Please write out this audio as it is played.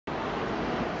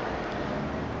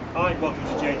Hi, welcome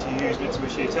to JTU's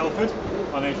Mitsubishi at Telford.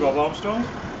 My name's Rob Armstrong.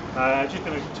 Just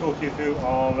going to talk you through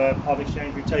our part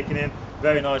exchange we've taken in.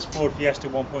 Very nice Ford Fiesta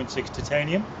 1.6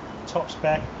 titanium, top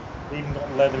spec, even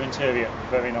got leather interior,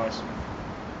 very nice.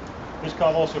 This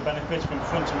car also benefits from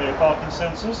front and rear parking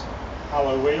sensors,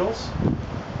 alloy wheels.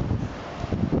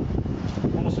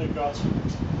 Also got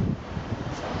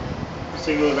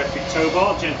single electric tow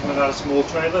bar. Gentleman had a small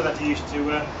trailer that he used to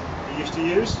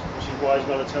use, which is why he's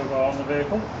got a tow bar on the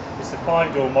vehicle. It's the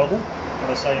 5-door model,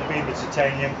 and I say being the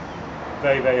titanium,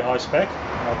 very high spec.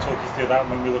 And I'll talk you through that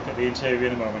when we look at the interior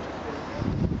in a moment.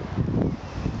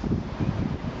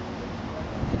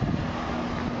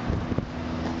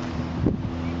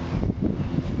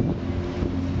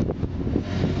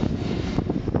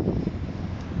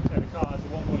 So the car has a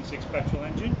 1.6 petrol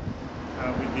engine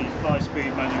with the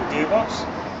 5-speed manual gearbox.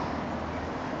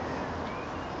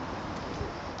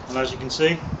 And as you can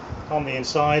see on the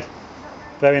inside,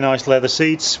 very nice leather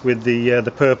seats with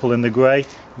the purple and the grey,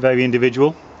 very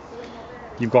individual.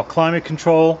 You've got climate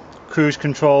control, cruise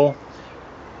control,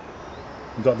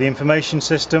 you've got the information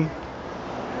system,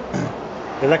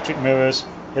 electric mirrors,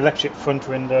 electric front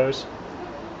windows,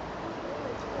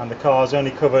 and the car is only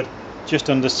covered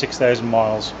just under 6,000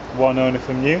 miles. One owner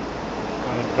from new,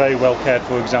 and a very well cared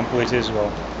for example it is as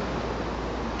well.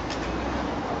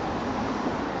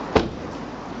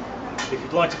 If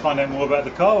you'd like to find out more about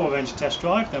the car or arrange a test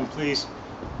drive, then please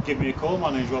give me a call. My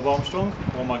name is Rob Armstrong,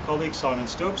 or my colleague Simon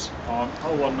Stubbs on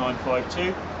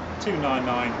 01952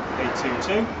 299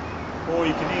 822, or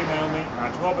you can email me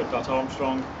at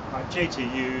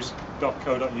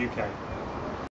robert.armstrong@jtus.co.uk.